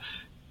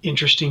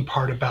 Interesting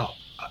part about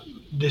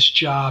this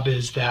job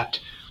is that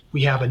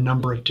we have a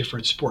number of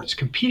different sports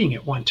competing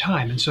at one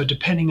time. And so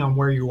depending on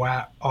where you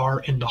are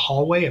in the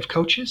hallway of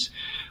coaches,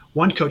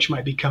 one coach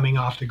might be coming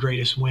off the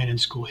greatest win in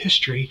school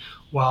history,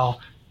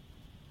 while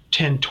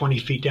 10, 20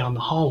 feet down the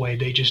hallway,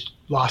 they just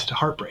lost a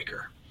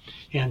heartbreaker.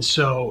 And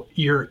so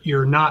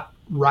you're not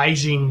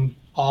rising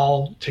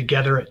all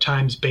together at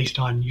times based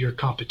on your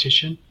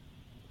competition.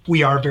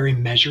 We are very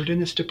measured in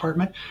this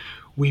department.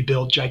 We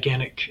build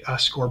gigantic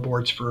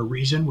scoreboards for a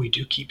reason. We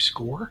do keep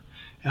score.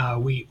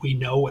 We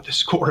know what the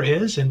score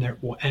is, and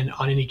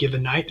on any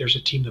given night, there's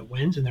a team that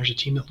wins and there's a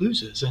team that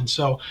loses. And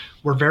so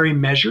we're very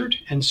measured.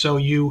 And so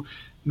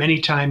many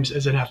times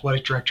as an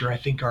athletic director, I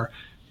think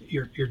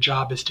your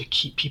job is to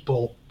keep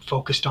people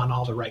focused on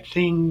all the right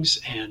things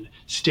and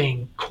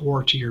staying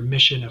core to your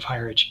mission of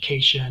higher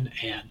education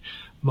and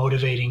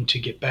motivating to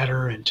get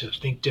better and to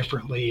think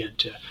differently and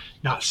to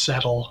not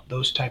settle,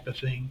 those type of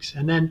things.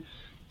 And then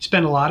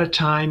spend a lot of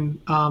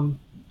time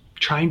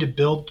trying to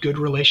build good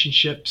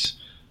relationships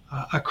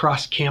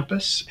across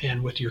campus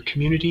and with your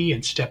community,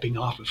 and stepping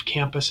off of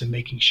campus and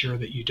making sure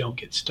that you don't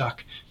get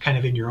stuck kind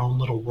of in your own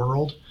little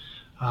world.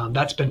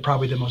 That's been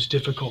probably the most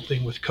difficult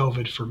thing with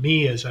COVID for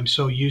me, is I'm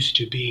so used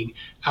to being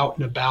out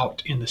and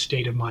about in the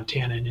state of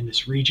Montana and in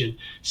this region,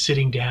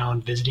 sitting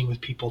down, visiting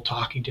with people,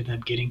 talking to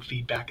them, getting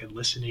feedback and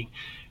listening.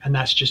 And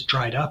that's just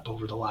dried up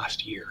over the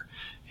last year.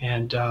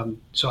 And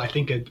so I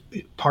think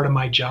part of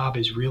my job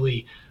is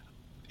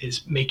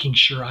making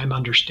sure I'm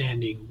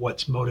understanding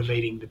what's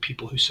motivating the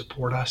people who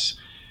support us,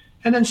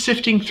 and then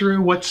sifting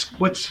through what's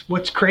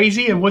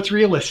crazy and what's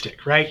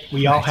realistic, right?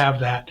 We all have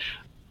that.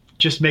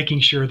 Just making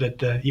sure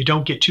that you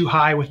don't get too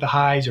high with the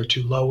highs or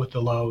too low with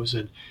the lows,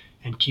 and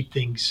keep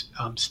things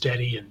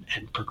steady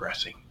and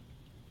progressing.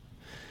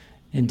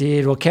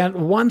 Indeed. Well, Kent,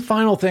 one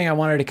final thing I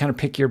wanted to kind of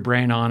pick your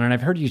brain on, and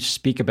I've heard you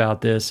speak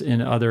about this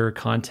in other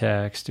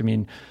contexts. I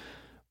mean,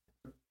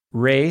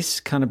 race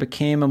kind of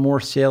became a more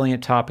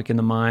salient topic in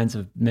the minds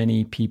of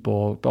many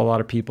people. A lot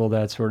of people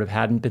that sort of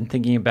hadn't been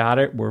thinking about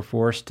it were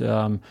forced,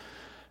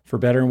 for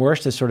better and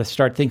worse, to sort of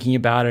start thinking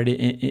about it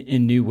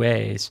in new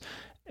ways.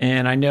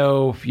 And I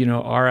know,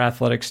 our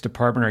athletics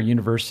department, our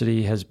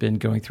university has been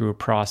going through a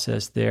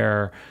process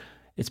there.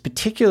 It's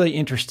particularly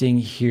interesting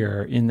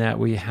here in that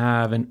we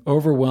have an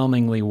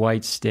overwhelmingly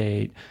white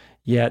state,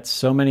 yet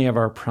so many of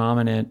our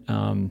prominent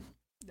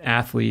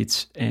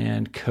athletes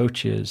and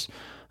coaches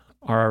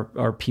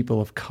are people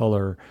of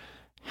color.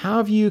 How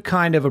have you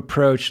kind of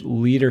approached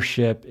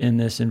leadership in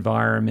this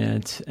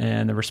environment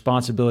and the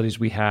responsibilities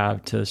we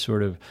have to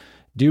sort of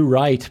do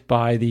right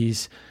by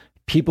these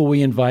people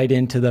we invite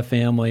into the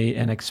family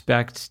and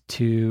expect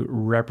to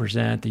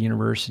represent the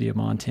University of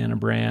Montana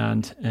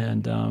brand,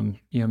 and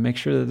make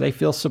sure that they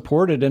feel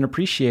supported and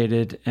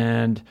appreciated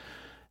and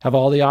have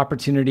all the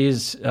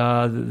opportunities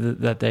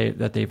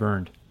that they've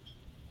earned?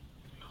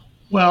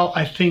 Well,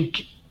 I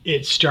think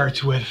it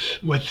starts with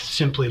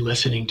simply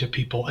listening to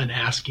people and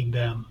asking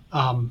them.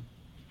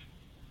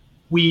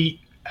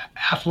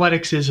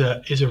 Athletics is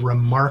a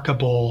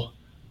remarkable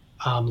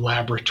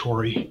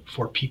laboratory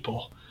for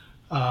people.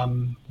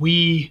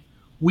 We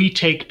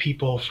take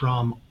people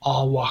from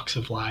all walks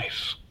of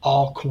life,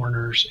 all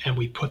corners, and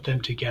we put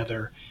them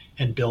together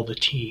and build a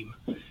team.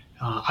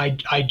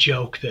 I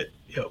joke that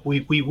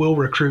we will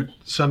recruit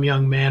some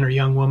young man or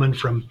young woman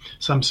from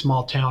some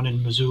small town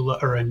in Missoula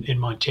or in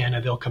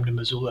Montana. They'll come to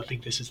Missoula,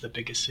 think this is the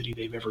biggest city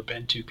they've ever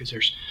been to, because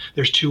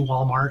there's 2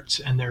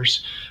 Walmarts and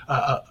there's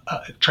a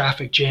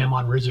traffic jam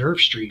on Reserve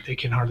Street. They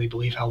can hardly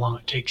believe how long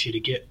it takes you to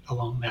get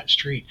along that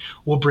street.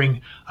 We'll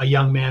bring a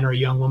young man or a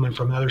young woman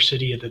from another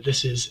city that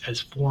this is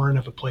as foreign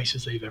of a place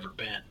as they've ever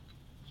been.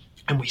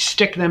 And we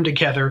stick them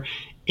together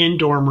in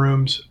dorm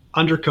rooms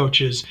under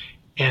coaches,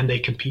 and they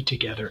compete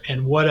together.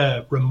 And what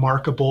a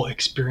remarkable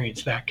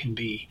experience that can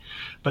be.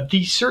 But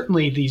the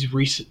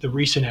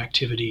recent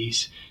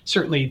activities,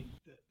 certainly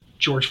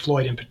George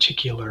Floyd in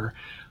particular,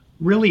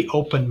 really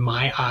opened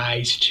my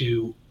eyes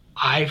to,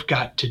 I've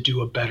got to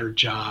do a better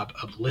job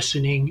of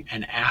listening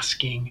and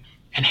asking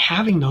and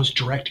having those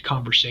direct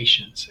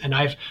conversations. And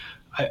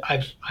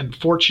I'm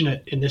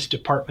fortunate in this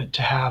department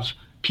to have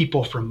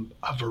people from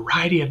a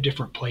variety of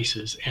different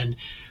places. And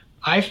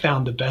I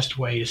found the best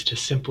way is to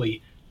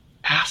simply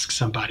ask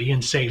somebody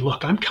and say,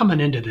 look, I'm coming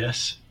into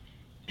this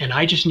and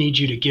I just need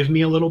you to give me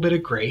a little bit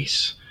of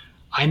grace.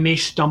 I may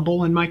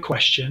stumble in my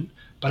question,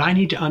 but I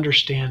need to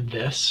understand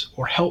this,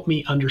 or help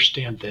me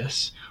understand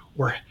this,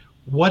 or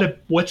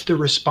what's the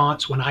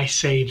response when I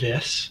say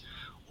this,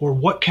 or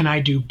what can I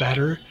do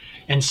better?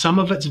 And some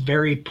of it's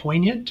very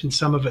poignant, and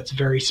some of it's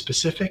very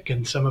specific,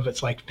 and some of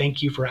it's like,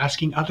 thank you for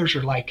asking. Others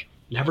are like,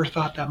 never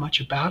thought that much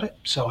about it,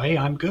 so hey,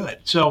 I'm good.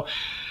 So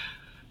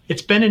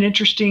it's been an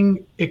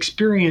interesting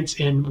experience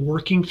in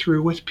working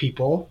through with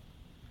people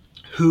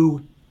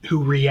who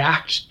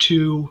react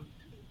to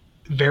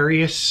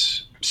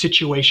various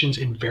situations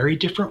in very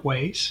different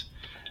ways,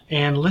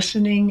 and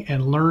listening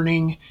and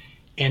learning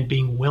and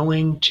being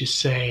willing to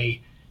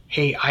say,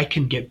 hey, I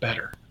can get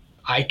better,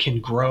 I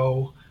can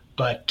grow.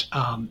 But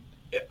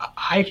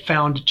I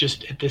found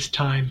just at this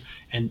time,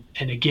 and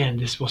again,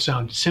 this will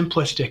sound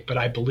simplistic, but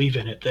I believe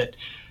in it, that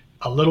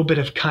a little bit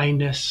of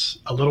kindness,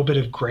 a little bit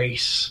of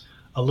grace,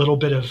 a little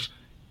bit of,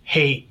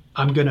 hey,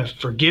 I'm going to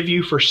forgive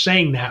you for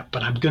saying that,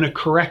 but I'm going to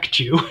correct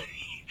you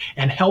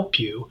and help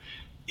you,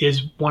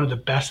 is one of the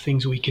best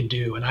things we can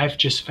do. And I've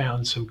just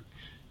found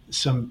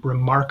some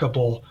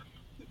remarkable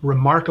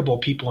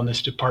people in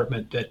this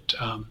department that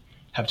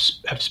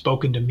have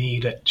spoken to me,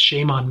 that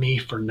shame on me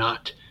for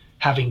not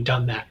having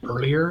done that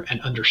earlier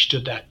and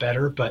understood that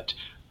better. But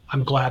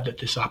I'm glad that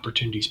this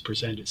opportunity's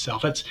presented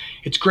itself.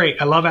 It's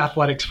great. I love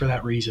athletics for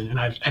that reason.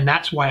 And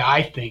that's why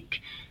I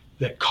think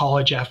that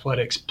college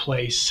athletics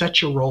plays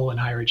such a role in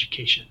higher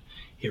education.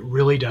 It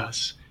really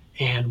does.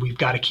 And we've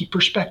got to keep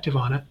perspective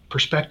on it.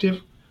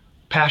 Perspective,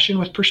 passion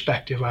with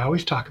perspective. I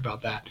always talk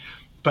about that.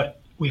 But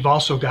we've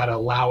also got to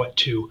allow it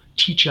to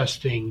teach us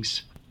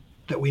things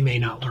that we may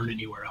not learn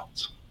anywhere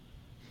else.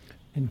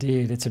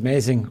 Indeed. It's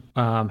amazing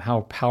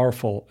how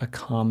powerful a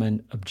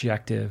common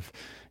objective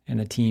and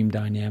a team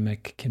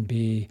dynamic can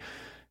be.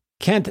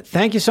 Kent,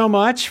 thank you so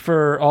much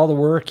for all the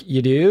work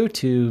you do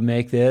to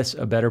make this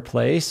a better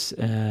place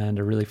and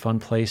a really fun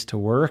place to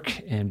work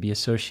and be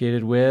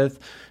associated with.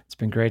 It's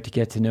been great to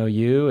get to know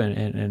you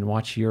and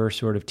watch your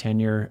sort of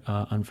tenure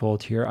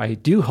unfold here. I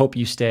do hope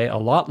you stay a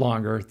lot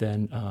longer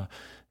than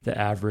the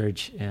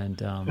average.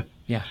 And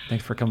yeah,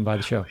 thanks for coming by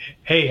the show.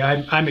 Hey,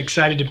 I'm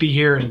excited to be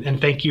here,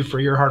 and thank you for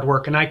your hard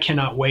work. And I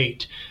cannot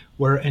wait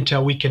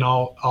until we can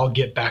all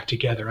get back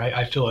together.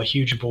 I feel a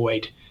huge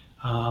void.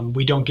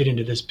 We don't get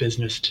into this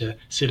business to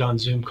sit on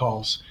Zoom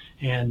calls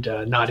and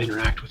not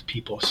interact with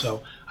people.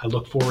 So I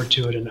look forward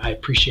to it, and I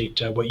appreciate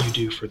what you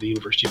do for the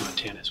University of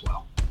Montana as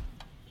well.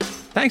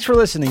 Thanks for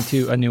listening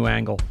to A New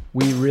Angle.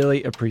 We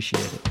really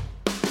appreciate it.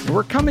 And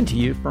we're coming to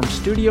you from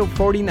Studio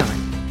 49,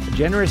 a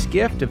generous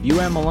gift of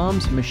UM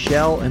alums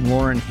Michelle and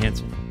Lauren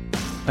Hansen.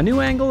 A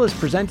New Angle is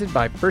presented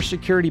by First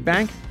Security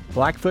Bank,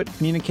 Blackfoot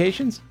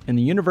Communications, and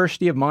the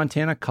University of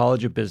Montana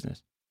College of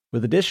Business,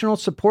 with additional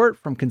support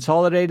from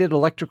Consolidated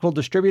Electrical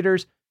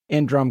Distributors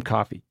and Drum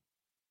Coffee.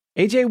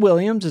 AJ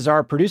Williams is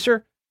our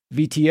producer,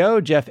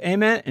 VTO, Jeff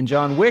Ament, and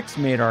John Wicks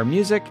made our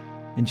music,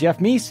 and Jeff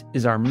Meese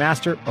is our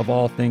master of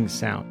all things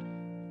sound.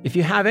 If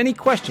you have any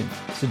questions,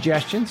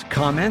 suggestions,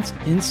 comments,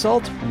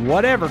 insults,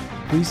 whatever,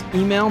 please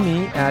email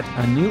me at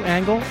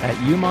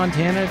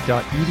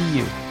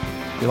anewangle@umontana.edu.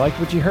 If you liked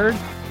what you heard,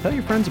 tell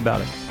your friends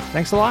about it.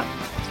 Thanks a lot.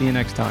 See you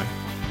next time.